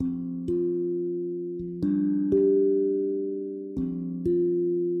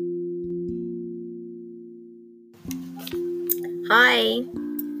Hi,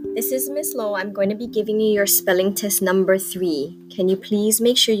 this is Miss Lowe. I'm going to be giving you your spelling test number 3. Can you please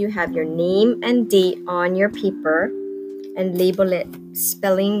make sure you have your name and date on your paper and label it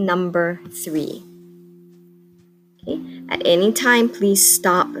spelling number 3? Okay. At any time, please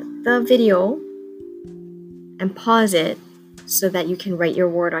stop the video and pause it so that you can write your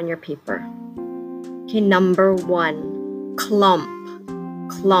word on your paper. Okay, number 1, clump,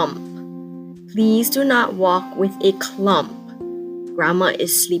 clump. Please do not walk with a clump. Grandma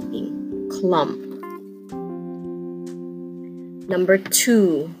is sleeping. Clump. Number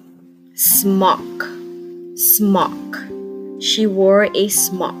 2, smock, smock. She wore a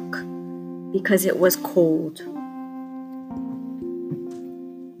smock because it was cold.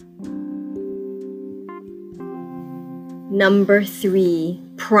 Number 3,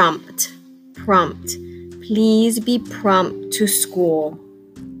 prompt, prompt. Please be prompt to school.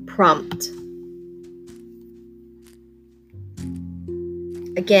 Prompt.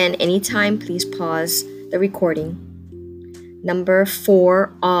 Again, anytime, please pause the recording. Number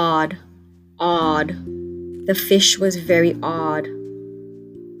 4, odd, odd. The fish was very odd.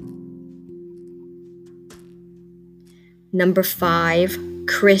 Number 5,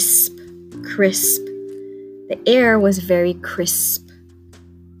 crisp, crisp. The air was very crisp.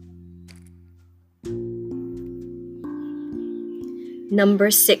 Number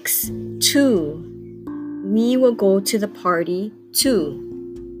 6, 2. We will go to the party too.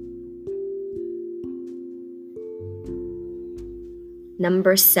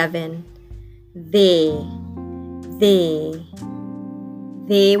 Number 7, they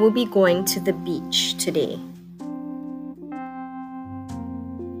will be going to the beach today.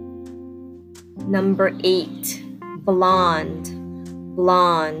 Number 8, blonde,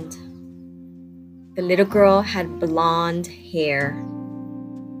 blonde. The little girl had blonde hair.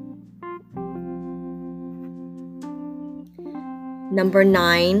 Number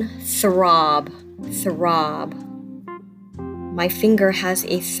 9, throb, throb. My finger has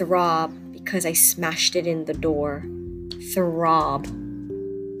a throb because I smashed it in the door. Throb.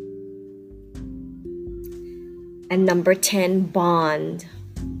 And number 10, bond,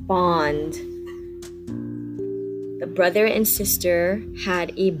 bond. The brother and sister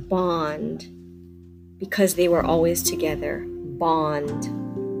had a bond because they were always together. Bond.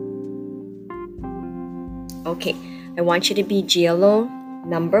 Okay, I want you to be GLO.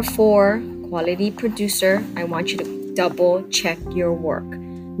 Number 4, quality producer. I want you to double check your work.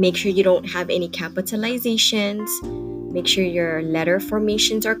 Make sure you don't have any capitalizations. Make sure your letter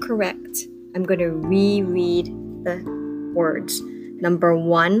formations are correct. I'm going to reread the words. Number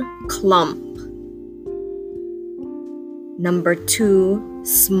 1, clump. Number 2,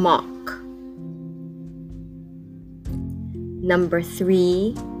 smock. Number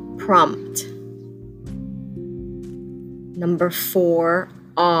 3, prompt. Number 4,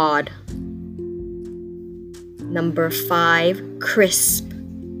 odd. Number 5, crisp.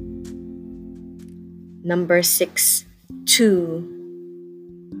 Number 6, 2.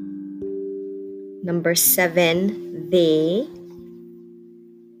 Number 7, they.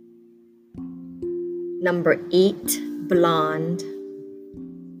 Number 8, blonde.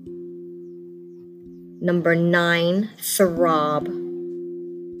 Number 9, throb.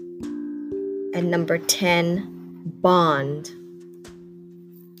 And number 10, bond.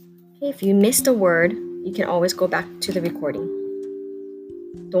 Okay, if you missed a word, you can always go back to the recording.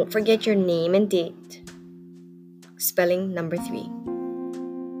 Don't forget your name and date. Spelling number 3.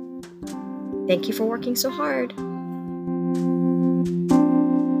 Thank you for working so hard.